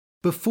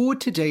Before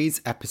today's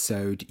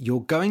episode,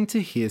 you're going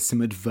to hear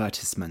some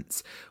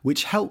advertisements,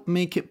 which help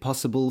make it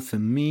possible for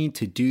me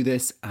to do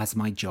this as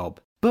my job.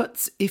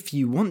 But if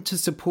you want to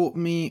support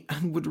me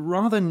and would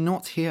rather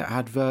not hear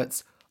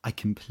adverts, I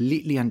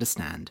completely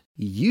understand.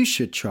 You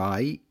should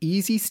try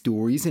Easy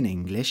Stories in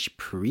English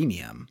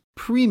Premium.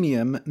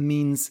 Premium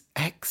means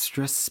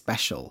extra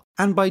special.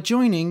 And by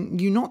joining,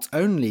 you not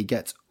only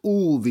get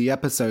all the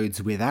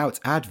episodes without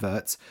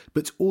adverts,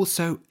 but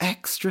also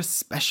extra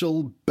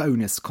special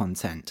bonus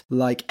content,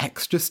 like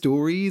extra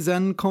stories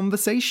and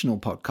conversational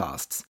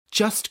podcasts.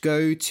 Just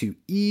go to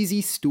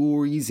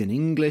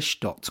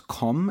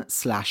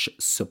easystoriesinenglish.com/support,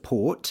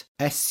 SUPPORT,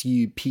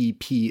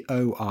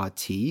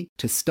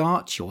 to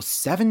start your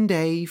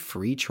 7-day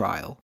free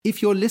trial.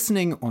 If you're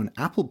listening on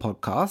Apple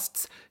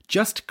Podcasts,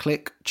 just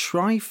click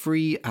Try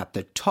Free at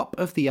the top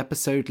of the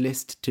episode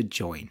list to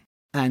join.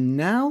 And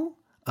now,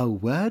 a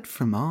word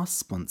from our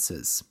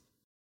sponsors.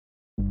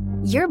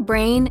 Your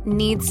brain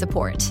needs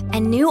support,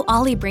 and new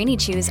Ollie Brainy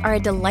Chews are a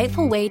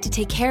delightful way to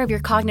take care of your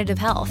cognitive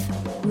health.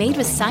 Made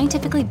with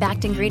scientifically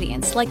backed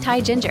ingredients like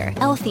Thai ginger,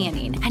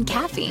 L-theanine, and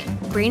caffeine,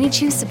 Brainy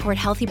Chews support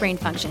healthy brain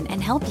function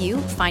and help you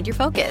find your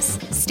focus,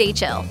 stay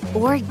chill,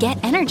 or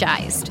get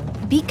energized.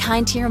 Be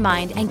kind to your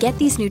mind and get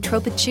these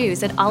nootropic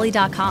chews at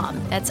ollie.com.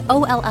 That's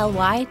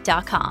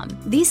OLLY.com.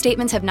 These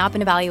statements have not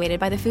been evaluated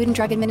by the Food and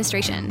Drug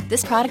Administration.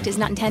 This product is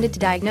not intended to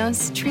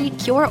diagnose, treat,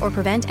 cure, or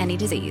prevent any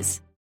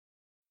disease.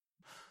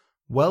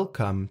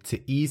 Welcome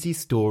to Easy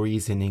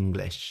Stories in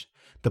English,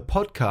 the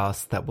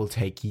podcast that will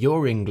take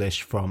your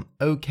English from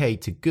okay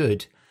to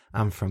good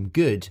and from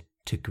good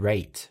to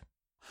great.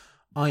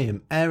 I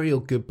am Ariel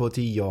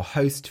Goodbody, your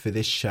host for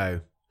this show.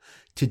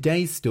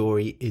 Today's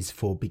story is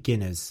for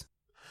beginners.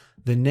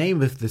 The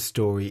name of the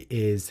story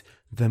is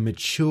The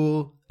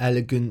Mature,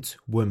 Elegant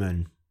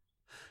Woman.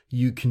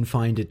 You can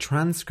find a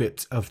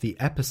transcript of the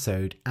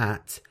episode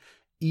at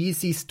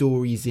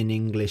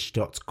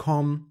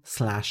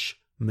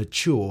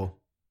easystoriesinenglish.com/mature.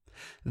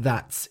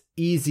 That's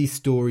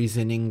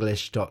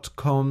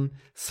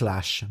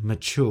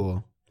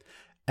easystoriesinenglish.com/mature.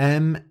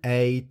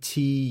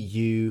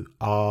 MATURE.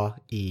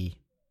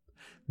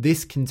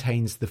 This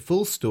contains the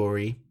full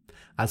story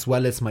as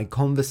well as my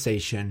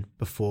conversation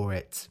before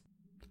it.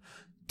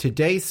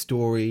 Today's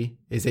story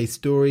is a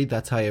story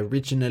that I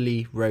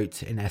originally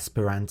wrote in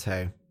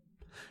Esperanto.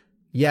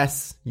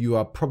 Yes, you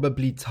are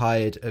probably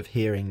tired of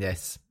hearing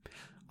this.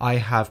 I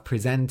have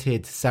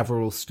presented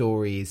several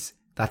stories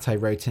that I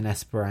wrote in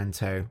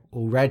Esperanto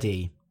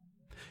already.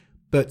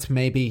 But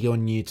maybe you're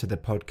new to the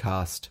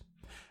podcast.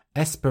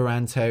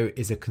 Esperanto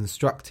is a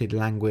constructed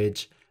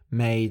language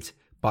made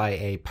by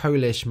a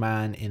Polish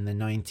man in the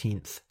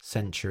 19th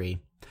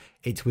century.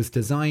 It was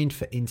designed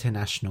for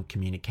international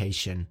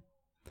communication.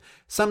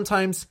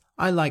 Sometimes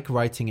I like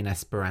writing in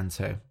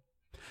Esperanto.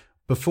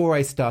 Before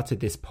I started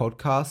this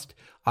podcast,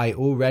 I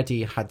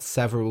already had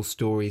several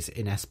stories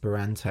in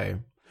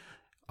Esperanto.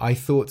 I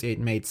thought it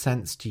made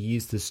sense to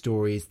use the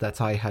stories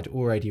that I had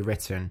already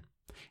written,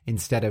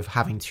 instead of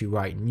having to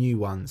write new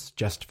ones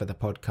just for the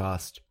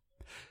podcast.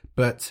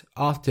 But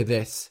after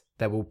this,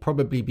 there will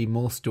probably be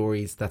more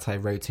stories that I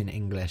wrote in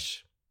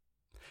English.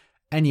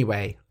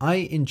 Anyway, I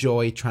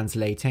enjoy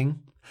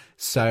translating,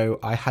 so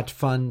I had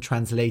fun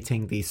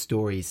translating these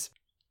stories.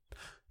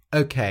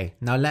 Okay,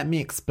 now let me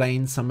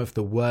explain some of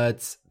the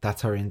words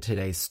that are in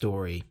today's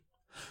story.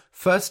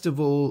 First of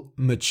all,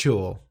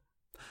 mature.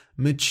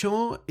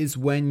 Mature is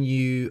when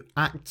you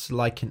act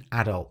like an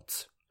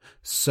adult.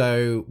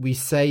 So we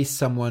say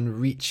someone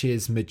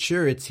reaches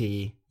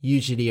maturity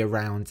usually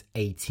around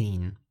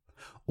 18,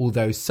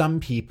 although some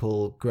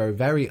people grow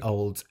very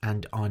old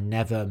and are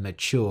never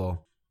mature.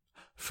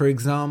 For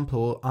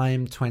example, I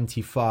am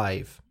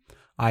 25.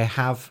 I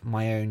have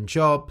my own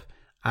job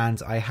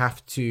and I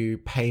have to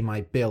pay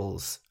my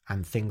bills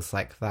and things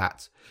like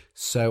that.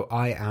 So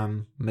I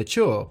am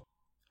mature.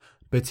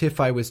 But if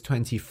I was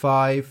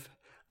 25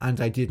 and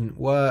I didn't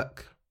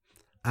work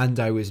and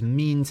I was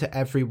mean to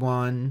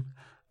everyone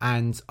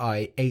and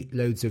I ate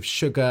loads of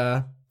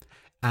sugar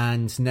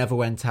and never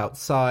went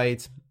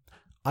outside,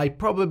 I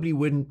probably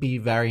wouldn't be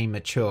very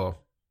mature.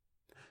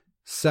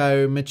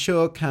 So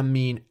mature can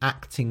mean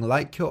acting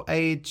like your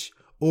age,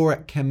 or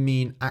it can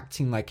mean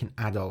acting like an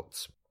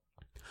adult.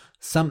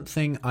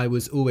 Something I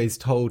was always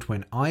told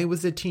when I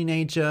was a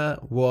teenager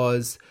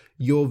was,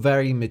 "You're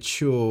very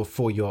mature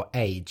for your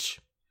age."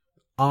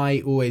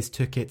 I always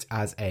took it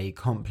as a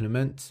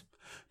compliment,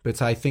 but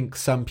I think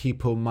some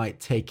people might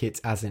take it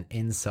as an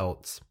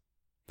insult.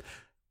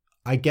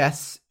 I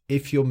guess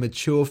if you're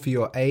mature for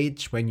your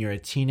age when you're a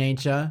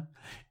teenager,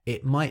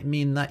 it might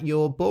mean that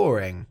you're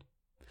boring.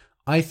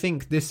 I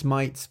think this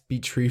might be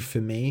true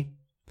for me.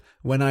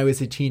 When I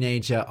was a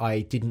teenager, I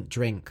didn't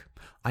drink.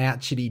 I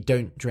actually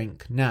don't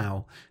drink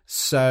now.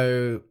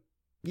 So,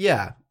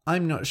 yeah,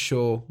 I'm not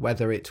sure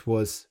whether it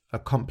was a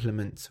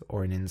compliment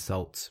or an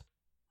insult.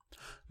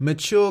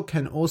 Mature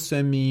can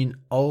also mean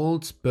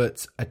old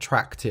but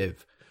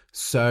attractive.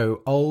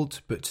 So,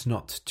 old but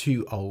not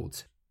too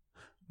old.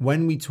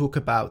 When we talk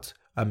about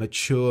a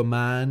mature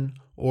man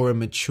or a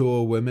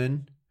mature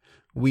woman,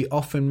 we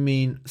often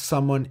mean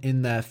someone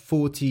in their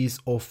 40s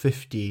or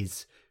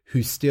 50s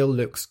who still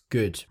looks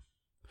good.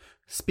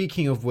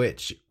 Speaking of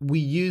which, we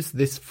use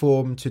this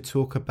form to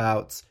talk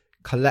about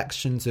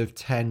collections of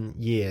 10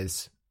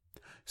 years.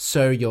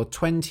 So your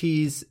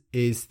 20s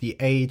is the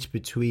age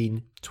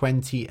between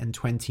 20 and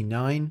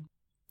 29.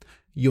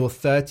 Your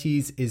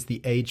 30s is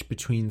the age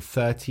between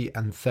 30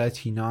 and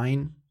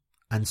 39,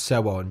 and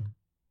so on.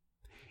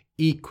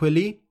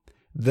 Equally,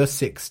 the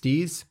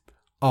 60s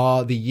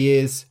are the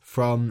years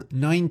from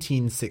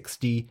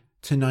 1960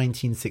 to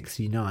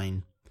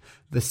 1969.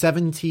 The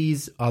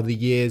 70s are the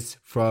years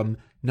from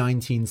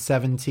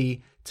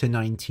 1970 to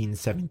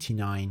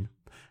 1979.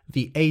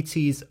 The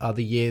 80s are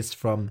the years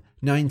from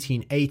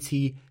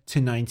 1980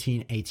 to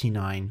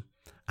 1989,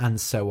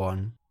 and so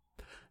on.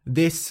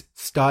 This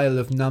style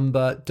of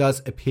number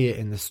does appear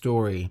in the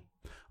story.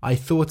 I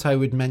thought I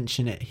would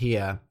mention it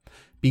here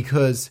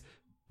because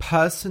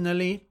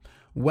personally,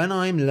 when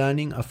I'm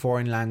learning a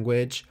foreign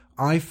language,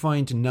 I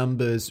find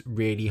numbers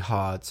really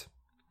hard.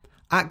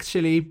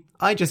 Actually,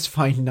 I just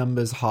find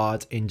numbers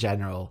hard in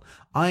general.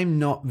 I'm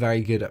not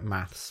very good at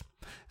maths,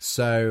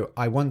 so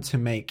I want to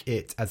make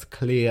it as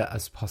clear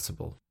as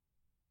possible.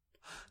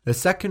 The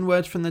second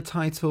word from the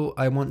title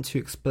I want to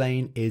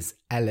explain is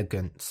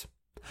elegant.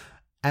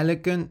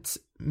 Elegant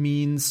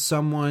means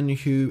someone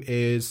who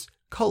is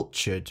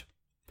cultured,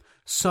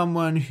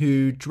 someone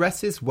who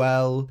dresses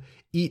well,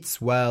 eats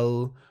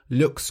well,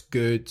 looks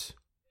good.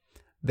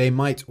 They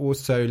might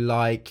also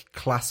like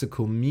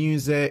classical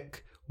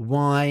music,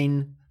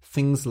 wine,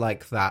 things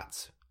like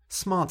that.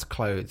 Smart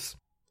clothes.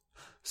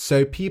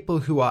 So people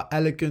who are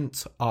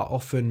elegant are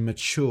often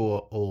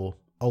mature or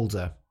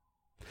older.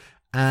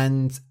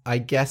 And I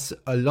guess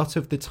a lot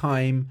of the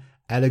time,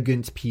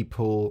 elegant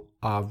people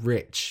are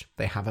rich.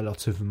 They have a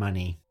lot of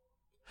money.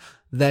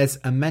 There's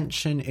a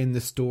mention in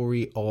the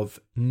story of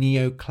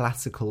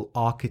neoclassical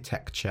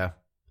architecture.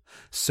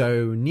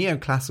 So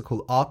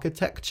neoclassical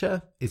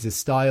architecture is a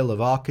style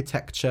of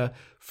architecture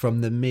from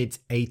the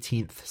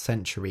mid-18th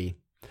century.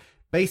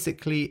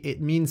 Basically,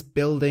 it means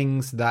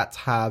buildings that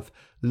have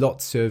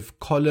lots of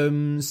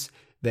columns.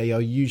 They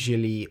are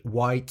usually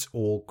white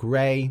or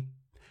grey.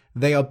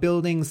 They are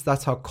buildings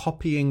that are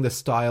copying the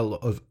style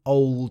of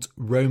old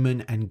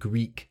Roman and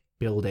Greek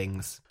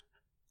buildings.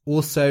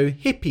 Also,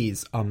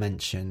 hippies are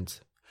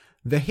mentioned.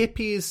 The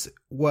hippies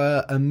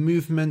were a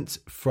movement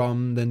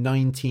from the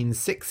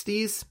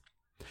 1960s.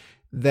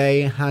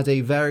 They had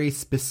a very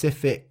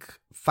specific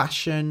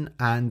fashion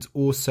and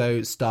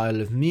also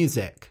style of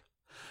music.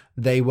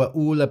 They were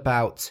all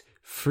about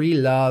free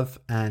love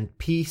and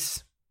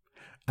peace.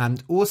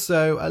 And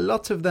also, a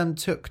lot of them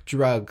took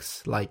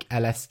drugs like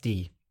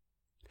LSD.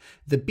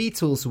 The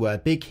Beatles were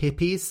big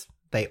hippies.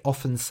 They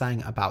often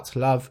sang about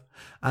love.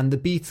 And the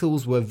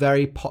Beatles were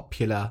very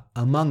popular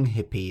among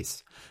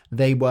hippies.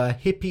 They were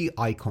hippie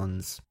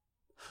icons.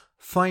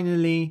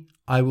 Finally,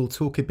 I will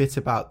talk a bit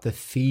about the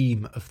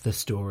theme of the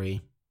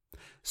story.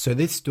 So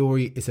this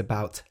story is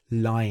about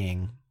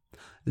lying.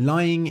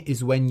 Lying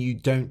is when you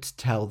don't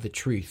tell the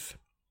truth.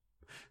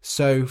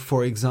 So,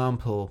 for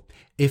example,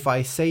 if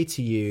I say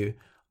to you,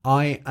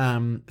 I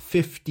am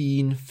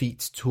 15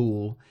 feet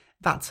tall,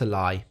 that's a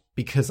lie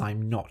because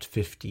I'm not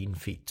 15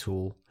 feet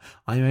tall.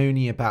 I'm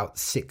only about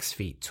 6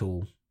 feet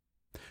tall.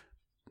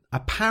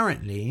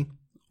 Apparently,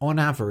 on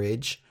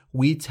average,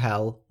 we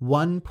tell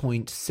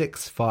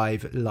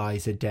 1.65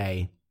 lies a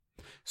day.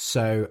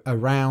 So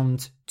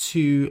around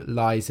 2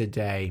 lies a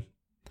day.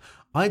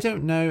 I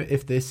don't know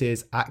if this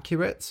is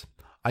accurate.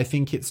 I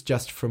think it's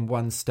just from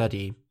one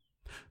study.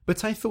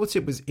 But I thought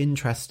it was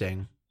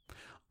interesting.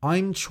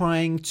 I'm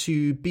trying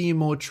to be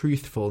more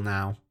truthful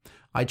now.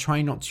 I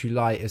try not to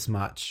lie as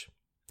much.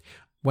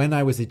 When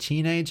I was a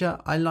teenager,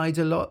 I lied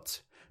a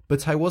lot,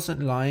 but I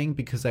wasn't lying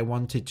because I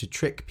wanted to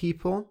trick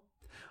people.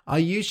 I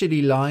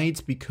usually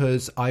lied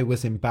because I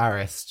was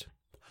embarrassed.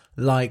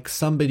 Like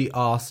somebody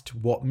asked,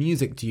 what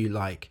music do you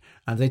like?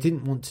 And I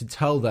didn't want to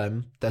tell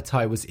them that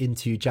I was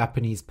into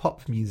Japanese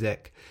pop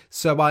music.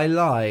 So I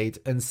lied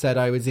and said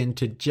I was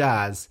into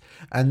jazz.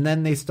 And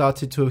then they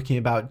started talking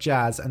about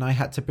jazz and I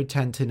had to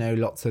pretend to know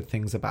lots of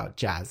things about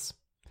jazz.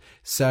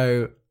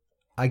 So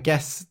I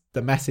guess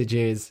the message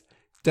is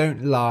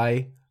don't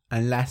lie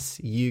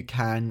unless you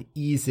can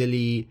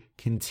easily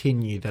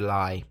continue the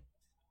lie.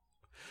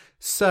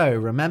 So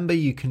remember,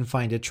 you can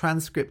find a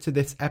transcript of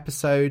this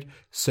episode,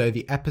 so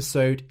the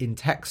episode in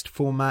text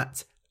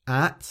format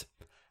at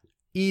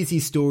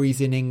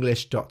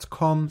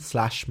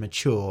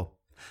easystoriesinenglish.com/mature.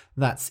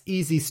 That's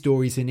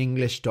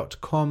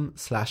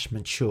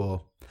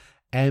easystoriesinenglish.com/mature.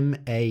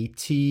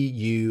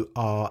 MATURE.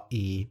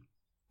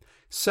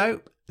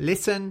 So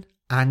listen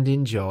and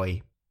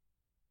enjoy.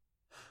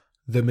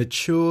 The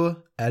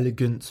Mature,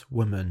 Elegant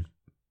Woman.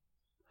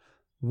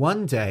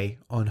 One day,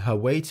 on her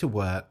way to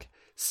work,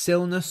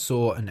 Silna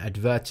saw an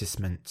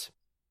advertisement.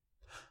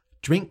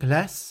 Drink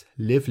less,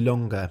 live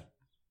longer.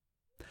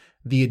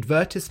 The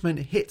advertisement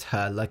hit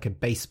her like a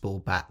baseball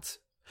bat.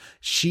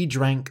 She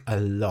drank a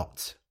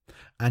lot,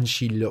 and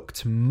she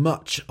looked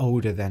much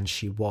older than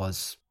she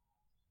was.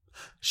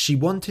 She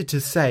wanted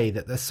to say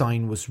that the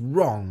sign was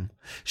wrong.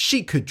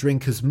 She could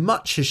drink as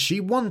much as she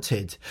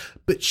wanted,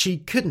 but she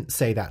couldn't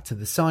say that to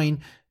the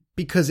sign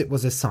because it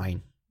was a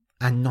sign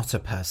and not a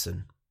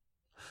person.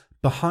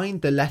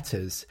 Behind the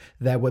letters,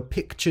 there were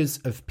pictures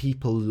of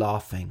people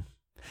laughing.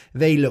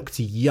 They looked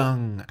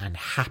young and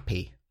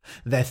happy.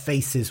 Their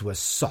faces were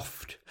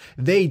soft.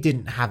 They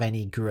didn't have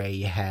any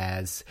grey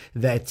hairs.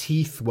 Their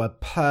teeth were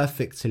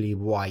perfectly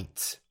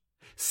white.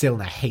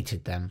 Silna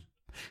hated them.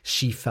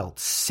 She felt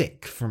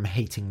sick from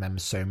hating them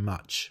so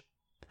much.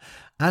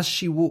 As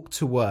she walked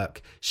to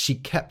work, she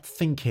kept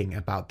thinking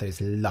about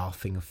those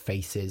laughing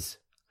faces.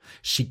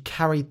 She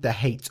carried the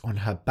hate on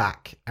her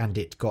back, and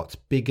it got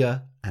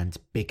bigger and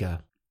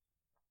bigger.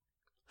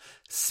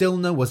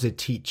 Silna was a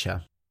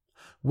teacher.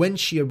 When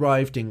she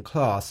arrived in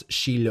class,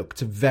 she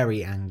looked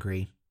very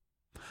angry.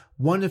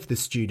 One of the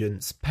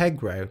students,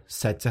 Pegro,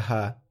 said to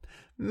her,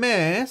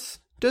 "Miss,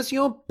 does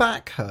your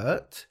back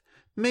hurt?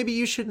 Maybe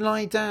you should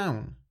lie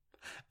down.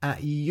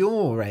 At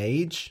your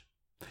age..."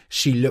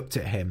 She looked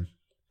at him.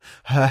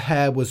 Her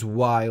hair was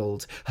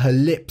wild, her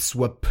lips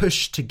were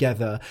pushed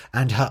together,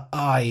 and her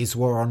eyes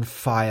were on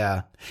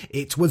fire.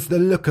 It was the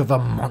look of a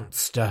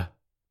monster.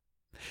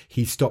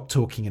 He stopped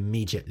talking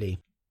immediately.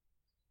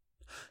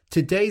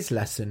 Today's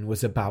lesson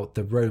was about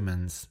the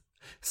Romans.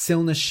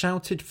 Silna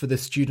shouted for the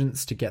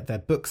students to get their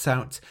books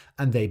out,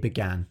 and they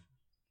began.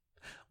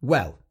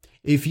 Well,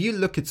 if you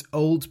look at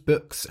old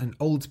books and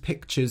old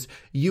pictures,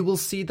 you will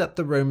see that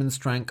the Romans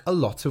drank a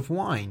lot of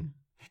wine.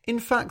 In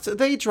fact,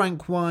 they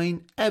drank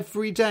wine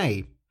every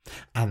day.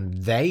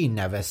 And they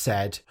never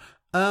said,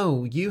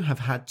 "Oh, you have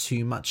had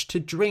too much to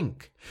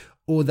drink,"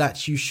 or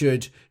that you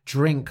should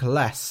drink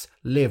less,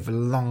 live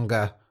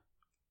longer.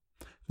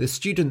 The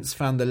students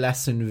found the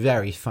lesson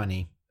very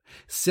funny.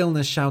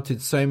 Silna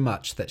shouted so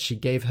much that she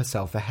gave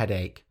herself a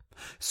headache,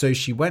 so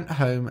she went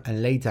home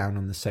and lay down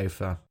on the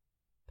sofa.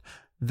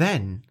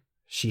 Then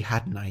she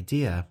had an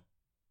idea.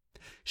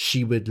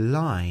 She would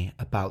lie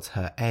about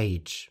her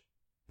age.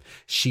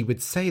 She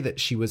would say that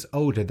she was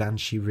older than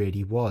she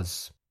really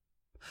was.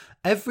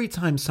 Every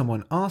time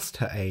someone asked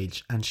her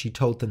age and she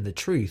told them the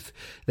truth,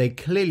 they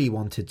clearly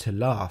wanted to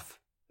laugh.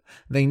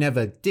 They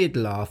never did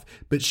laugh,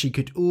 but she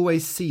could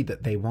always see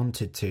that they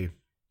wanted to.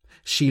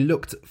 She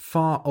looked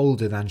far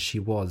older than she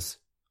was,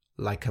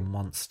 like a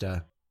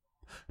monster.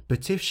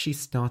 But if she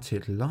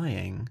started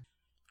lying,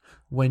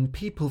 when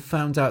people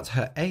found out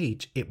her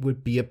age, it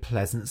would be a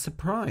pleasant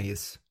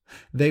surprise.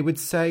 They would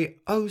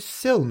say, "Oh,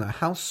 Silna,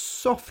 how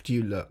soft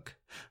you look.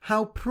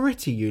 How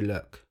pretty you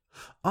look.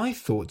 I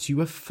thought you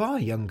were far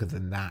younger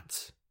than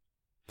that."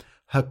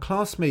 Her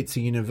classmates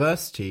at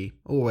university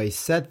always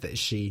said that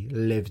she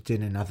lived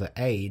in another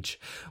age.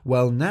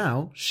 Well,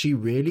 now she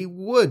really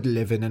would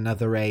live in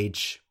another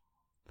age.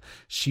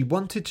 She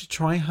wanted to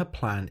try her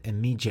plan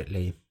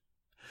immediately.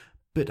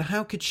 But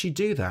how could she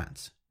do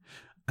that?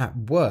 At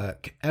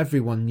work,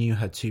 everyone knew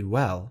her too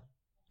well.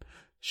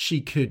 She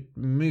could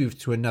move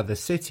to another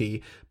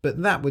city,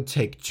 but that would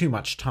take too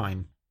much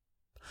time.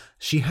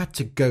 She had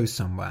to go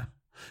somewhere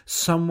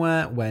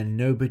where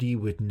nobody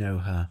would know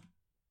her.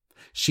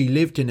 She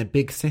lived in a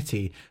big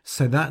city,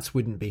 so that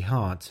wouldn't be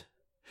hard.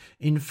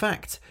 In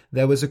fact,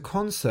 there was a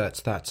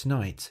concert that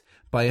night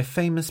by a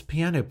famous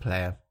piano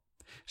player.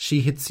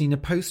 She had seen a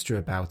poster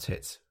about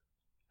it.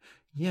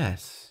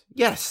 Yes,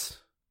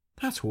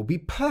 that will be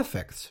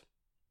perfect.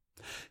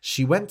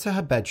 She went to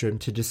her bedroom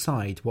to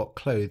decide what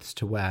clothes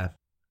to wear.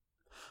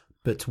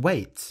 But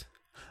wait,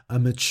 a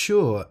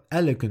mature,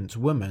 elegant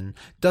woman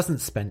doesn't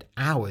spend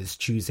hours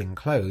choosing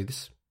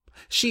clothes.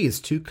 She is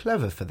too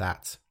clever for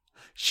that.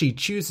 She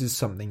chooses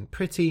something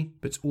pretty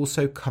but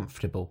also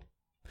comfortable.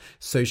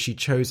 So she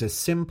chose a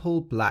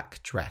simple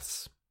black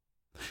dress.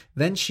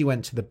 Then she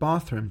went to the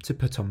bathroom to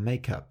put on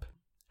makeup.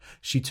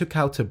 She took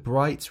out a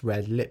bright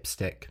red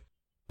lipstick.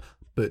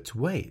 But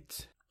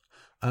wait,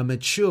 a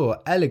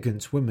mature,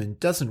 elegant woman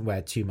doesn't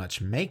wear too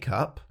much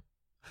makeup.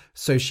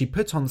 So she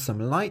put on some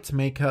light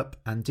makeup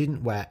and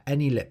didn't wear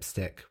any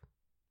lipstick.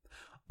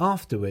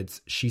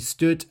 Afterwards, she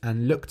stood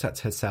and looked at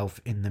herself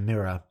in the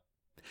mirror.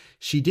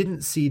 She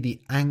didn't see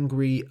the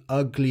angry,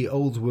 ugly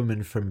old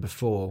woman from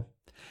before.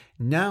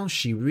 Now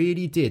she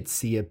really did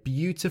see a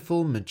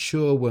beautiful,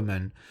 mature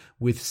woman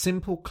with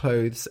simple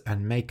clothes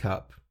and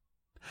makeup.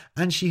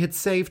 And she had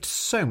saved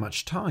so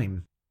much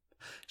time.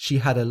 She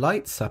had a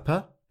light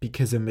supper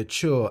because a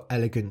mature,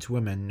 elegant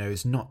woman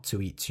knows not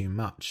to eat too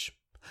much.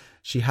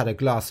 She had a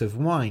glass of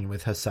wine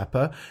with her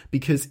supper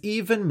because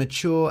even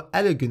mature,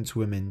 elegant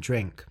women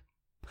drink.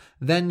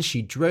 Then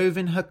she drove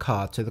in her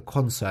car to the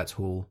concert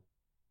hall.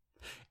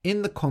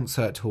 In the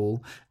concert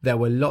hall, there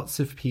were lots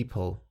of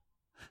people.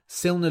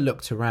 Silna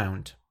looked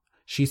around.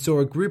 She saw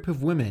a group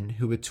of women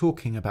who were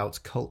talking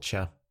about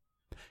culture.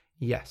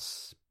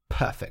 Yes,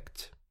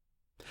 perfect.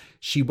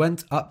 She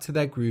went up to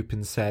their group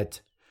and said,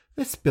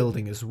 "This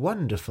building is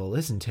wonderful,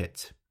 isn't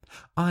it?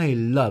 I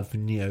love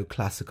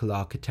neoclassical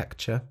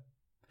architecture."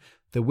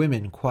 The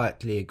women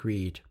quietly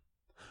agreed.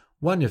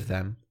 One of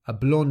them, a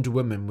blonde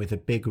woman with a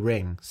big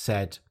ring,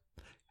 said,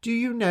 "Do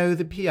you know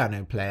the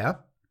piano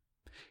player?"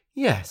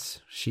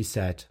 Yes, she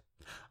said.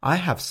 I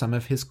have some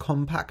of his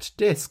compact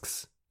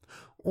discs.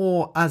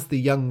 Or, as the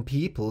young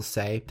people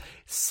say,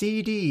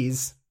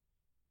 CDs.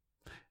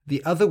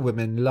 The other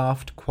women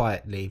laughed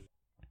quietly.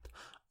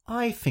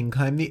 I think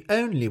I'm the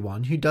only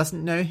one who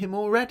doesn't know him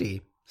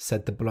already,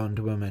 said the blonde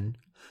woman.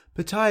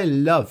 But I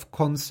love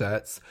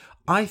concerts.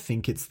 I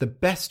think it's the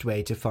best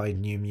way to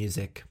find new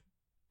music.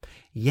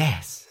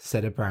 Yes,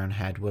 said a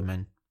brown-haired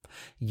woman.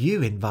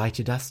 You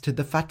invited us to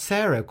the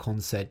Fatero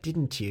concert,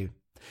 didn't you?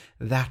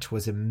 That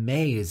was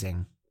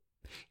amazing.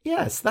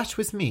 Yes, that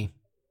was me.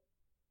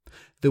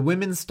 The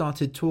women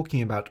started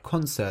talking about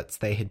concerts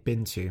they had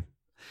been to.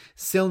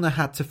 Silna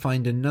had to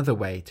find another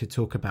way to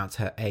talk about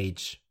her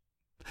age.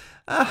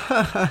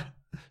 Ah,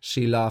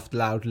 she laughed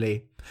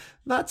loudly.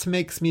 That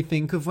makes me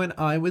think of when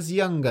I was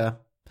younger.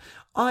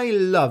 I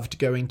loved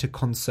going to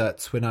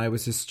concerts when I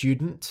was a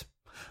student.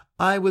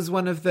 I was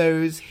one of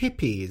those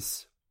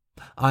hippies.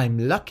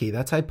 I'm lucky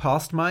that I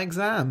passed my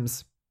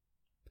exams.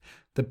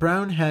 The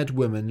brown-haired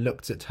woman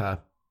looked at her.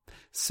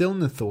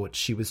 Silna thought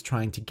she was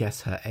trying to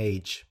guess her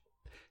age.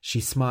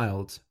 She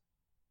smiled.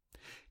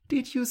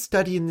 Did you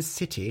study in the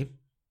city?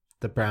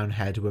 The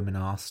brown-haired woman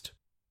asked.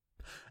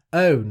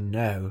 Oh,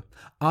 no.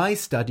 I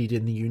studied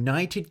in the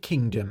United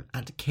Kingdom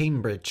at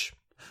Cambridge.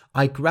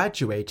 I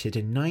graduated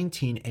in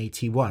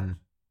 1981.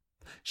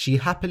 She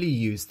happily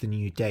used the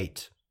new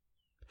date.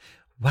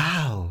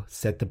 Wow,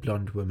 said the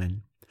blonde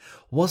woman.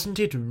 Wasn't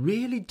it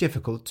really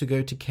difficult to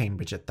go to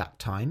Cambridge at that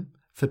time,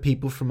 for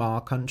people from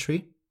our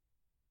country?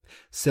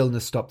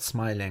 Silna stopped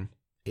smiling.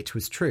 It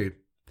was true.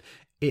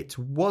 It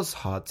was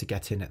hard to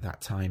get in at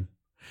that time.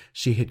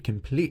 She had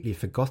completely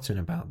forgotten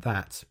about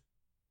that.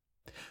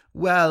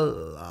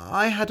 Well,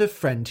 I had a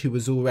friend who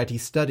was already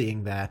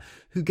studying there,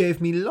 who gave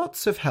me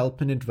lots of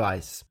help and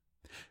advice.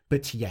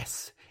 But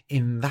yes,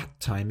 in that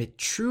time it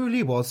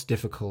truly was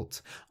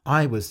difficult.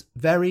 I was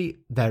very,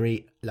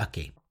 very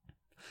lucky.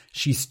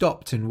 She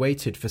stopped and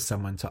waited for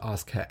someone to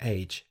ask her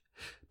age.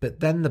 But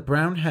then the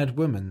brown-haired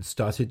woman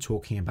started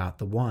talking about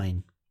the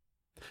wine.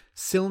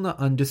 Silna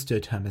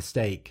understood her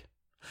mistake.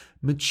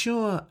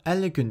 Mature,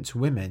 elegant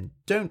women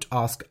don't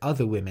ask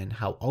other women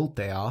how old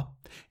they are.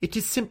 It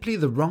is simply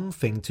the wrong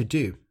thing to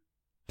do.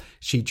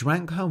 She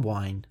drank her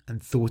wine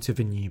and thought of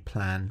a new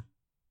plan.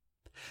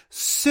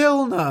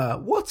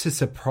 Silna, what a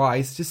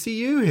surprise to see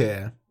you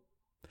here.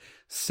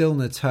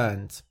 Silna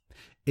turned.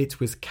 It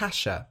was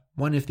Kasia,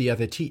 one of the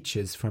other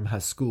teachers from her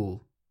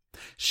school.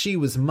 She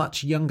was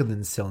much younger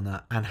than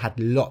Silna and had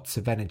lots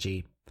of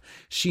energy.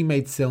 She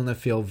made Silna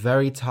feel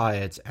very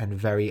tired and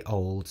very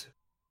old.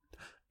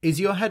 Is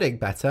your headache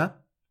better?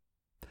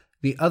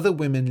 The other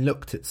women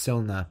looked at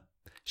Silna.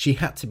 She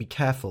had to be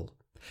careful.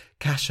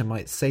 Kasia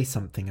might say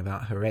something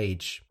about her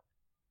age.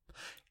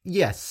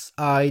 Yes,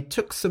 I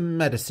took some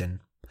medicine.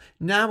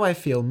 Now I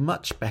feel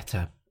much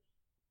better.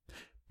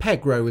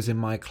 Pegro was in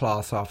my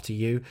class after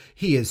you.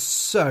 He is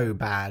so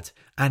bad,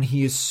 and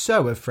he is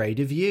so afraid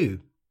of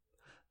you.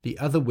 The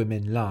other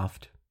women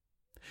laughed.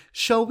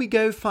 Shall we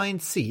go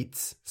find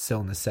seats?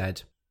 Silna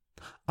said.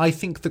 I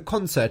think the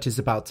concert is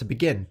about to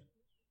begin.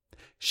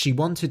 She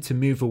wanted to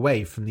move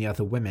away from the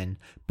other women,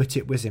 but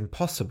it was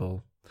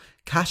impossible.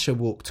 Kasia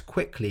walked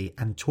quickly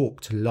and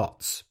talked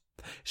lots.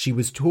 She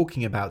was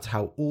talking about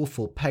how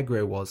awful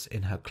Pegro was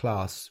in her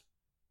class.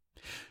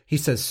 He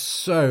says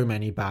so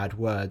many bad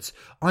words.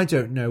 I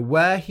don't know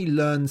where he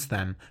learns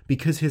them,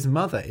 because his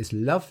mother is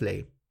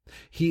lovely.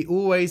 He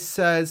always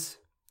says...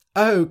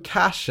 Oh,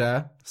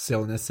 Kasia,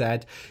 Silna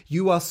said,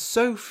 you are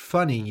so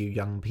funny, you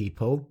young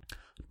people.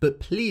 But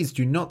please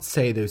do not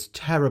say those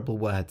terrible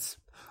words.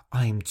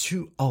 I am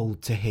too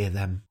old to hear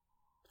them.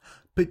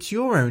 But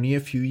you're only a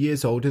few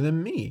years older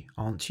than me,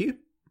 aren't you?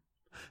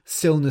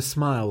 Silna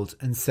smiled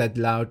and said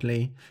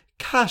loudly,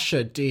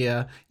 Kasia,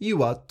 dear,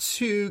 you are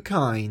too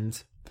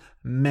kind.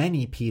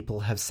 Many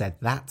people have said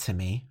that to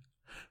me.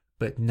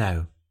 But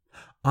no,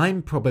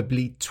 I'm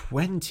probably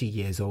 20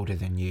 years older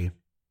than you.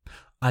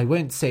 I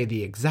won't say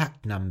the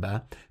exact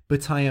number,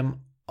 but I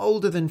am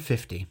older than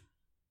 50.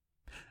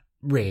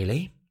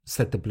 Really?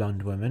 Said the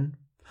blonde woman.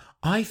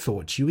 I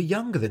thought you were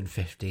younger than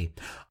 50.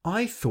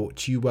 I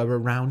thought you were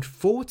around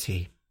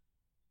 40.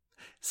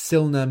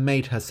 Silna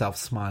made herself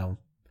smile.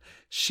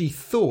 She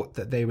thought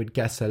that they would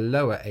guess a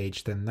lower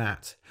age than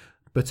that,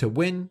 but a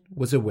win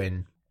was a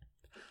win.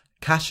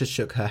 Kasia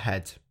shook her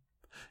head.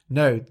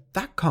 No,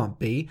 that can't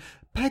be.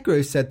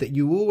 Pegro said that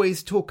you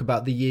always talk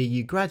about the year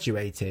you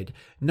graduated.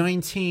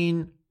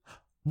 19...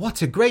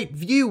 What a great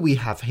view we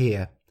have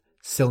here,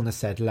 Silna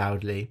said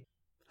loudly.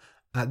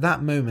 At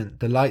that moment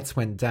the lights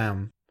went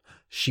down.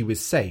 She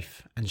was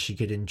safe and she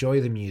could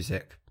enjoy the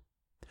music.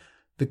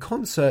 The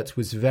concert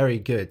was very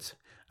good,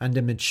 and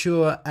a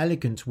mature,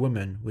 elegant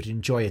woman would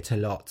enjoy it a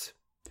lot.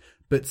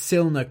 But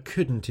Silna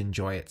couldn't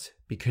enjoy it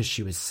because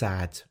she was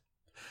sad.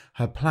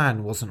 Her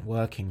plan wasn't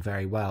working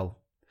very well.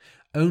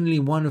 Only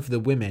one of the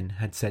women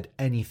had said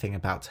anything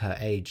about her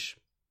age.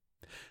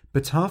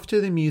 But after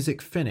the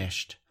music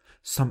finished,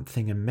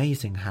 something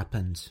amazing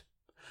happened.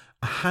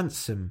 A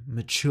handsome,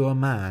 mature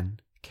man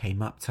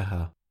came up to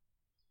her.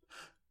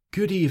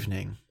 Good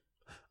evening.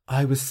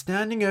 I was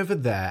standing over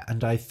there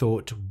and I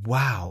thought,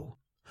 wow,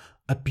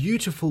 a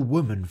beautiful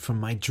woman from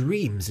my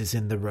dreams is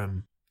in the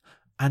room.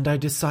 And I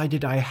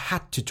decided I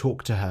had to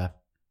talk to her.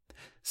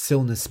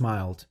 Silna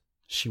smiled.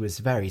 She was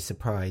very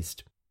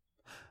surprised.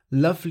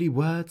 Lovely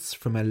words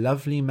from a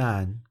lovely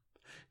man.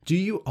 Do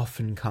you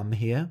often come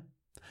here?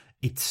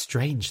 It's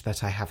strange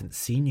that I haven't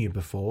seen you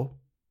before.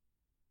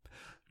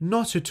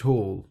 Not at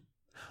all.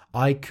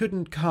 I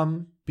couldn't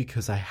come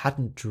because I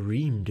hadn't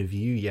dreamed of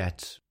you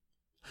yet.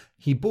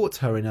 He bought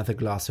her another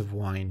glass of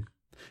wine.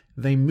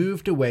 They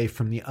moved away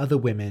from the other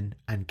women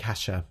and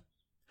Kasia.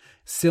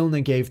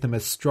 Silna gave them a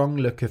strong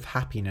look of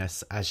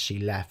happiness as she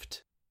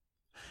left.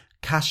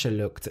 Kasia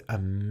looked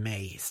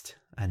amazed.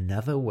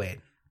 Another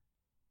win.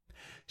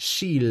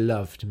 She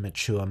loved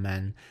mature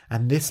men,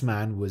 and this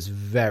man was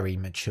very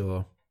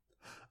mature.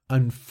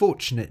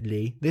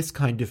 Unfortunately, this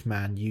kind of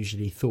man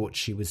usually thought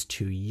she was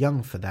too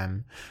young for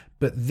them,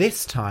 but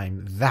this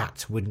time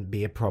that wouldn't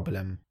be a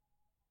problem.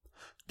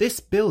 This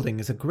building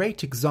is a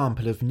great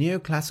example of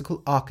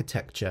neoclassical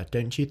architecture,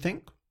 don't you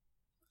think?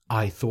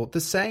 I thought the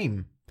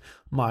same.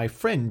 My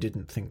friend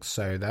didn't think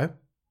so, though.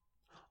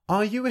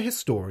 Are you a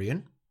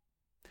historian?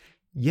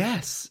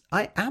 Yes,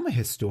 I am a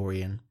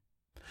historian.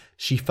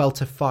 She felt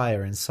a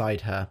fire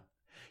inside her.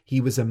 He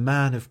was a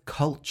man of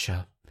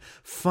culture.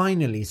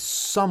 Finally,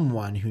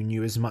 someone who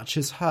knew as much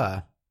as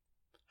her.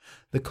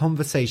 The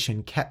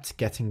conversation kept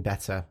getting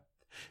better.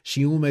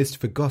 She almost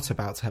forgot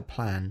about her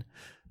plan,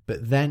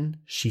 but then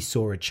she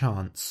saw a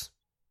chance.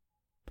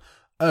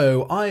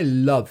 Oh, I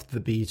loved the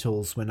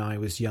Beatles when I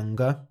was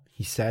younger,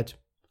 he said.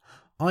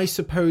 I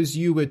suppose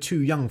you were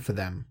too young for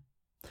them.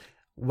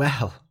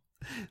 Well,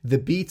 the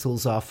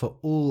Beatles are for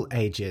all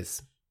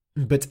ages.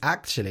 But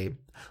actually,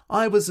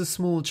 I was a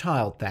small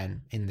child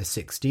then, in the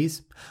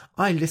 60s.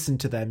 I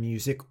listened to their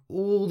music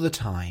all the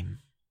time.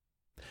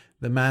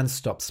 The man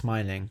stopped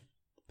smiling.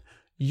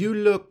 You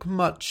look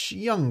much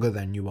younger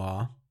than you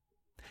are.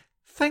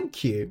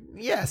 Thank you.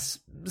 Yes,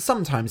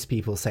 sometimes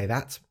people say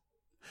that.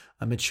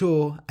 A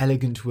mature,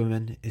 elegant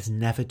woman is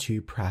never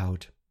too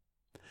proud.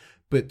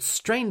 But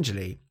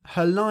strangely,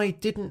 her lie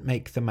didn't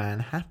make the man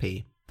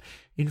happy.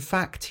 In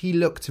fact, he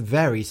looked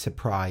very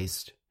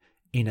surprised,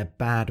 in a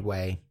bad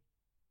way.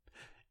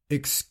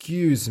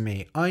 Excuse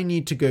me, I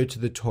need to go to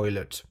the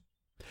toilet.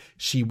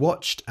 She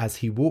watched as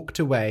he walked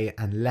away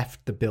and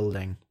left the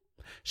building.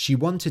 She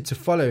wanted to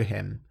follow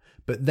him,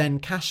 but then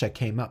Kasia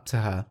came up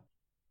to her.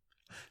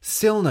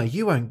 Silna,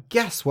 you won't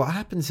guess what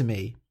happened to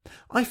me.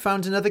 I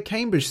found another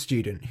Cambridge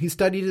student who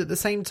studied at the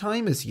same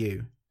time as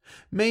you.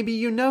 Maybe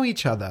you know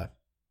each other.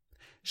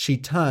 She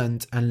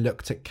turned and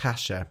looked at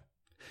Kasia.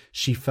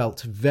 She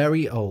felt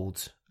very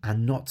old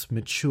and not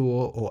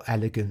mature or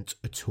elegant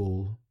at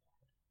all.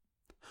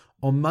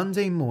 On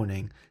Monday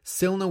morning,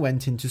 Silna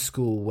went into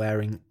school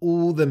wearing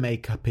all the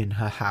makeup in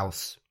her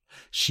house.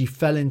 She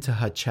fell into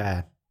her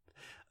chair.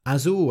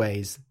 As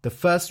always, the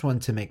first one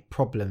to make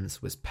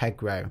problems was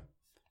Pegro.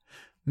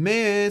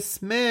 Miss.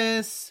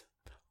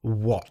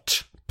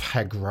 What,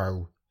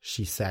 Pegro?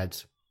 She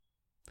said.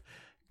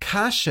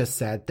 Kasia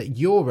said that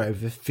you're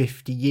over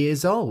 50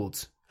 years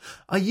old.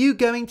 Are you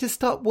going to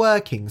stop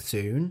working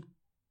soon?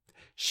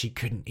 She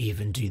couldn't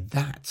even do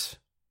that.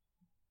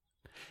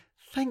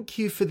 Thank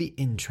you for the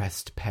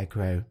interest,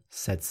 Pegro,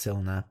 said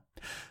Silna.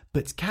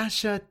 But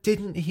Kasia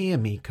didn't hear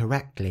me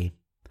correctly.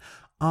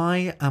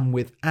 I am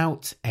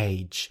without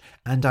age,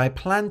 and I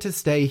plan to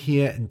stay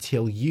here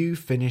until you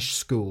finish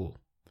school.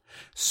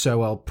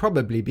 So I'll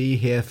probably be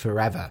here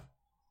forever.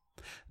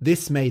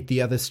 This made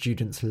the other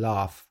students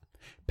laugh.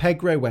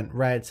 Pegro went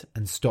red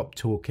and stopped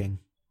talking.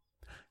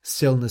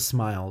 Silna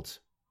smiled.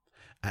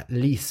 At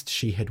least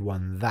she had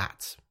won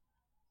that.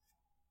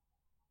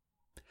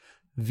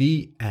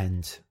 The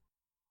end.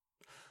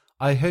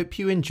 I hope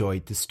you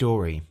enjoyed the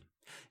story.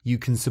 You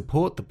can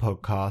support the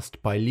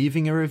podcast by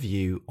leaving a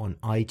review on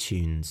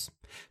iTunes.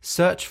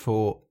 Search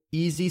for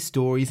Easy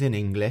Stories in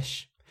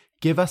English,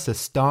 give us a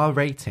star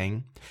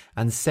rating,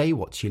 and say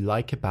what you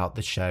like about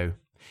the show.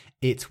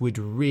 It would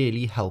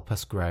really help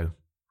us grow.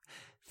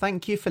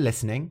 Thank you for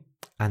listening,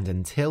 and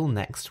until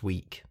next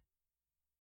week.